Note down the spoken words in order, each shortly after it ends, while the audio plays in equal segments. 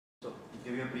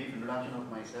give you a brief introduction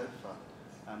of myself.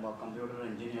 I'm a computer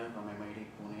engineer from MIT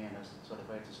Pune and a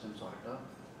certified systems auditor.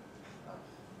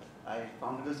 I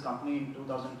founded this company in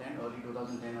 2010, early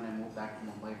 2010, when I moved back to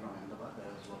Mumbai from Ahmedabad, where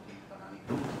I was working at Adani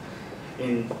Group.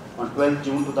 On 12th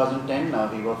June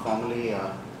 2010, we were formally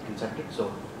incepted.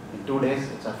 So in 2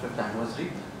 days, it's our 5th anniversary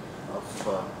of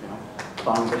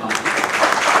founding the company.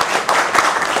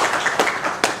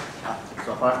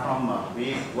 So apart from,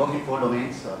 we work in 4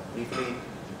 domains, briefly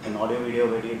in audio, video,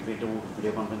 we do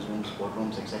video conference rooms,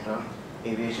 courtrooms, etc.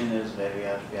 Aviation is where we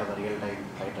have a real-time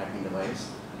flight tracking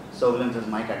device. Surveillance is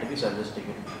my category, so I'll just take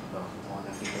it on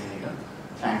and detail later.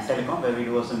 And telecom, where we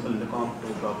do a simple intercom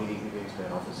to probably EPPX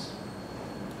per office.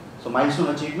 So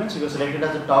milestone achievements, we were selected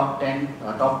as the top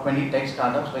 20 tech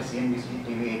startups by CNBC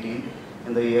TV 18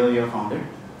 in the year you were founded.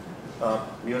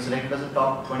 We were selected as the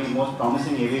top 20 most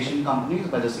promising aviation companies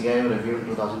by the CIO review in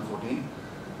 2014.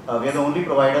 We are the only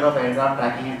provider of aircraft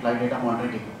tracking and flight data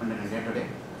monitoring equipment in India today.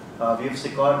 We have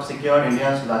secured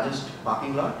India's largest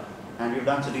parking lot, and we've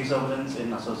done city surveillance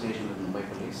in association with Mumbai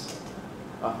Police.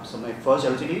 So my first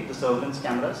LCD, the surveillance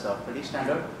cameras are pretty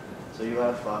standard. So you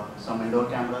have some indoor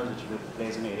cameras which we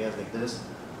place in areas like this,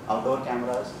 outdoor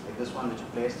cameras like this one which you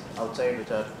place outside,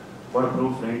 which are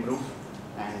waterproof, rainproof,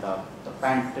 and the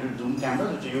pan tilt zoom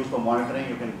cameras which you use for monitoring.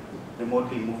 You can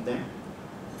remotely move them.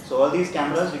 So all these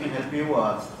cameras, we can help you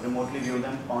remotely view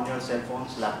them on your cell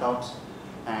phones, laptops,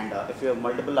 and if you have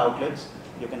multiple outlets,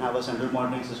 you can have a central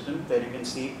monitoring system where you can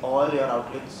see all your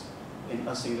outlets in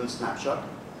a single snapshot.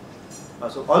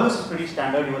 So all this is pretty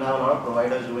standard. You will have a lot of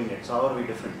providers doing it. So how are we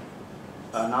different?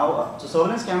 So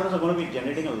surveillance cameras are going to be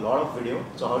generating a lot of video.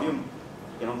 So how do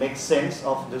you make sense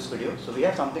of this video? So we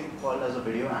have something called as a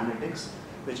video analytics,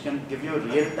 which can give you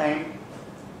real-time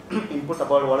input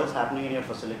about what is happening in your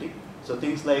facility. So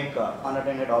things like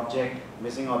unattended object,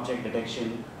 missing object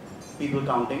detection, people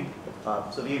counting.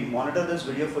 So we monitor this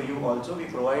video for you also. We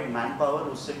provide manpower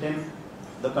who sit in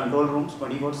the control rooms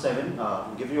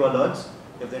 24/7, give you alerts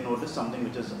if they notice something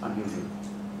which is unusual.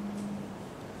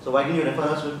 So why can you refer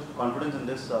us with confidence in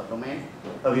this domain?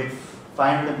 We have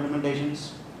 500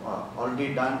 implementations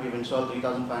already done. We've installed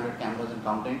 3,500 cameras and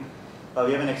counting.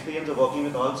 We have an experience of working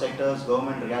with all sectors: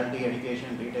 government, reality,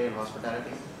 education, retail,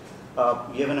 hospitality.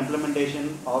 We have an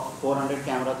implementation of 400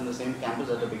 cameras in the same campus.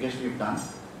 That's the biggest we've done.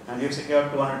 And we've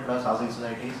secured 200 plus housing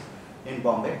societies in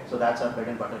Bombay. So that's our bread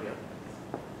and butter here.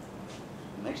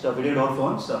 Next, video door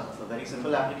phones. A very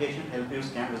simple application, help you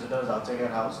scan visitors outside your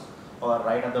house or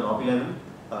right at the lobby level.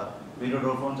 Video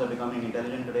door phones are becoming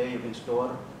intelligent today. You can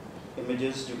store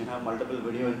images, you can have multiple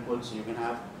video inputs, you can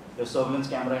have your surveillance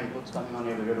camera inputs coming on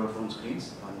your video door phone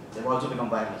screens. They've also become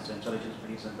wireless, so installation is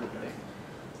pretty simple today.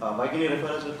 Why can you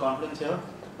refer us with confidence here?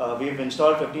 We've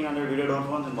installed 1,500 video door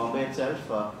phones in Bombay itself.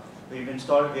 We're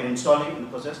installing in the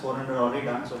process, 400 already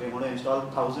done, so we're going to install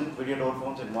 1,000 video door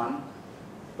phones in one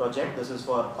project. This is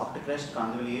for Opticrest,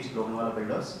 Kandivali East, Loganwala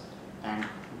builders, and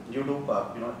due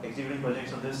to executing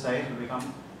projects of this size, will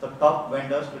become the top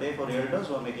vendors today for realtors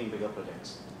who are making bigger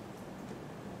projects.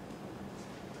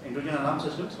 Intrusion alarm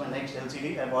systems, my next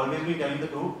LCD. I've always been telling the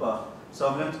group,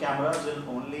 surveillance cameras will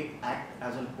only act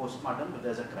as a postmortem if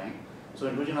there's a crime. So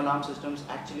intrusion alarm systems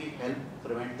actually help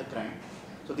prevent the crime.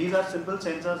 So these are simple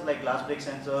sensors like glass break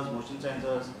sensors, motion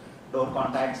sensors, door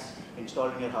contacts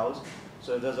installed in your house.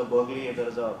 So if there's a burglary, if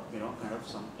there's a kind of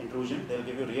some intrusion, they'll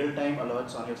give you real-time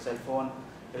alerts on your cell phone.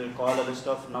 It'll call a list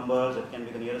of numbers. It can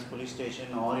be the nearest police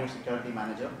station or your security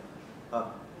manager.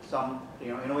 Some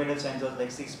innovative sensors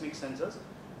like seismic sensors,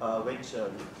 which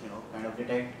kind of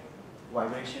detect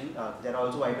vibration. There are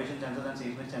also vibration sensors and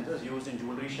seismic sensors used in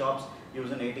jewelry shops,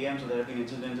 used in ATMs. So there have been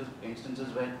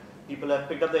instances where people have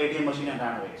picked up the ATM machine and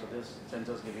ran away. So these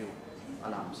sensors give you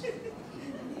alarms.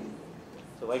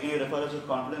 So why can you refer us with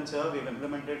confidence here? We've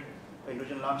implemented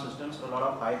intrusion alarm systems for a lot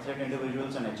of high-threat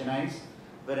individuals and HNIs.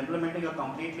 We're implementing a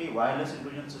completely wireless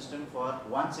intrusion system for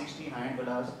 160 high-end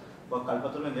villas for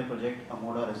Kalpataru in their project,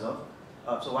 Amoda Reserve.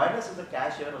 So wireless is the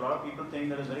catch here. A lot of people think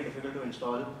that it's very difficult to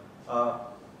install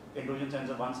intrusion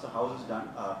sensor once the house is done.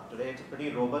 Today it's a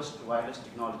pretty robust wireless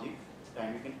technology,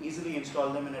 and you can easily install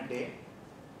them in a day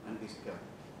and be secure.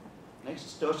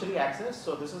 Next, tertiary access.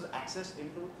 So this is access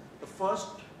into the first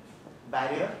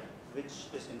barrier which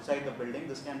is inside the building.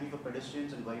 This can be for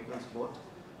pedestrians and vehicles both.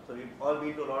 So we've all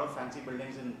been to a lot of fancy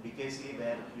buildings in BKC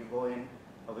where you go in,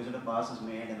 a visitor pass is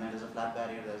made, and then there's a flat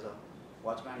barrier, there's a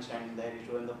watchman standing there, you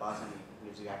show him the pass and he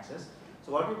gives you access.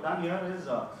 So what we've done here is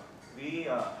we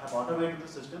have automated the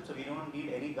system, so we don't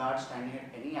need any guards standing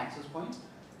at any access points.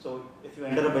 So if you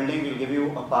enter a building, we'll give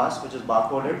you a pass which is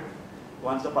barcoded.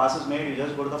 Once the pass is made, you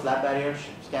just go to the flat barrier,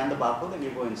 scan the barcode, and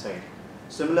you go inside.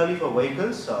 Similarly for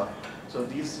vehicles, So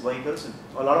these vehicles,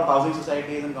 a lot of housing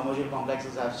societies and commercial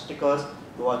complexes have stickers.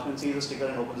 The watchman sees the sticker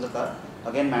and opens the car.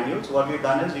 Again, manual. So what we've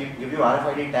done is we give you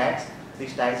RFID tags.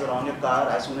 These tags are on your car.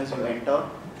 As soon as you enter,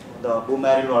 the boom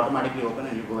barrier will automatically open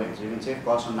and you go in. So you can save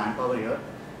cost on manpower here.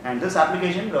 And this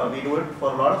application, we do it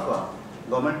for a lot of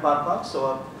government parks.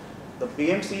 So the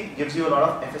PMC gives you a lot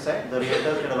of FSI. The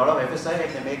realtors get a lot of FSI.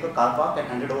 Like they make a car park and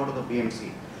hand it over to the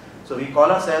PMC. So we call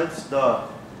ourselves the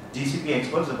GCP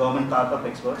experts, the government car park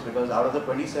experts, because out of the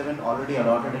 27 already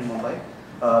allotted in Mumbai,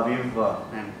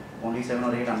 and only 7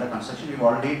 or 8 under construction, we've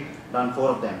already done 4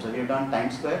 of them. So we've done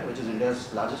Times Square, which is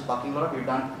India's largest parking lot. We've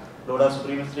done Lodha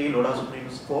Supremus 3, Lodha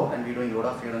Supremus 4, and we're doing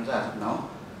Lodha Fiorenza as of now.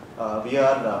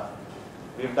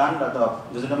 We've done the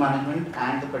visitor management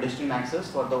and the pedestrian access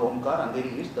for the Omkar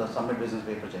Andheri East, the Summit Business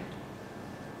Bay project.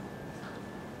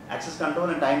 Access control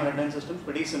and time and attendance systems,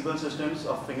 pretty simple systems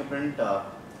of fingerprint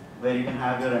where you can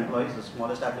have your employees, the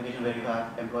smallest application where you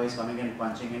have employees coming in,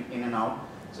 punching in and out,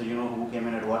 so you know who came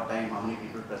in at what time, how many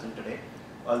people present today.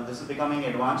 This is becoming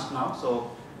advanced now,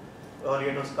 so earlier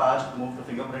it was cast, moved to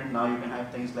fingerprint, now you can have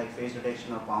things like face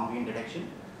detection or palm vein detection,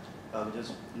 which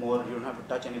is more, you don't have to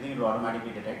touch anything, it will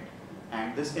automatically detect.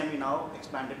 And this can be now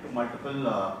expanded to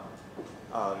multiple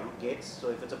gates. So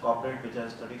if it's a corporate which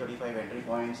has 30-35 entry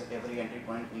points, every entry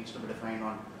point needs to be defined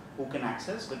on who can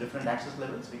access, the different access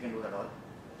levels, we can do that all.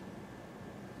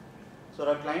 So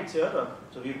our clients here,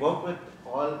 so we work with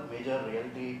all major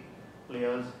realty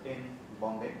players in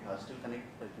Bombay, still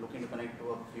looking to connect to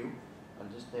a few. I'll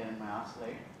just stay in my ask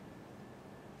slide.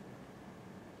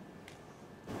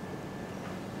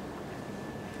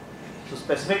 So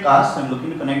specific asks, I'm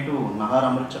looking to connect to Nahar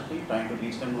Amrit Chakti, trying to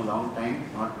reach them for a long time,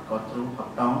 not got through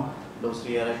Uptown, Low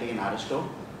Street and Aristo.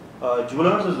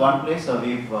 Jewelers is one place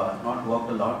we've not worked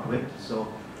a lot with, so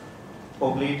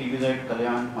Hogli, TVZ,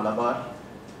 Kalyan, Malabar,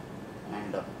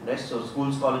 and rest, so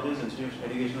schools, colleges, institutes,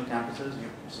 educational campuses,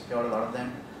 we've secured a lot of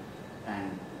them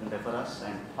and refer us.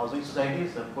 And housing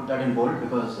societies, put that in bold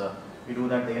because we do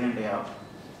that day in and day out.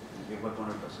 We've got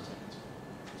 200 plus societies.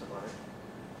 That's about it.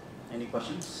 Any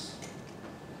questions?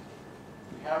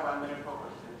 We have 1 minute for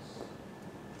questions.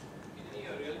 In any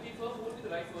realty firm, who would be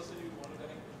the right person you want to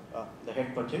connect with? The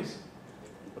head purchase,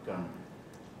 procurement.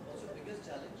 What's the biggest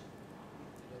challenge in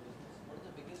your business? What is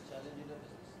the biggest challenge in your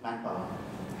business? Manpower.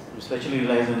 Especially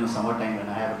realized in the summertime when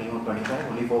I have a team of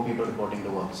 25, only 4 people reporting to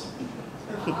work.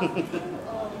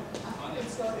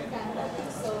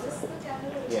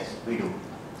 Yes, we do.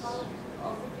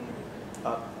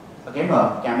 Again,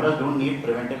 cameras don't need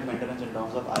preventive maintenance in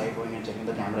terms of going and checking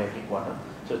the camera every quarter.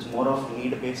 So it's more of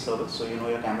need-based service. So you know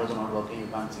your cameras are not working, you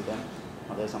can't see them,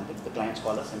 or there's something. The clients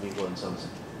call us and we go and service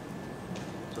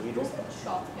it. So we do.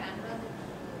 Shock camera,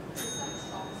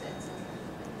 shock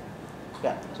sensors.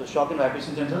 Yeah, so shock and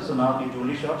vibration sensors. So now in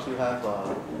jewelry shops, you have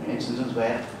instances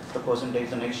where the person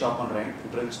takes the next shock on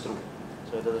rent, drills through.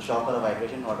 So if there's a shock or a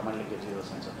vibration, automatically gives you a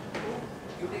sensor.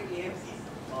 You take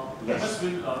AMCs? Yes,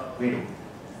 we do.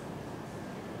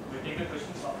 We'll take the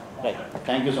questions. Right.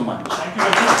 Thank you so much. Thank you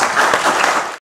very much.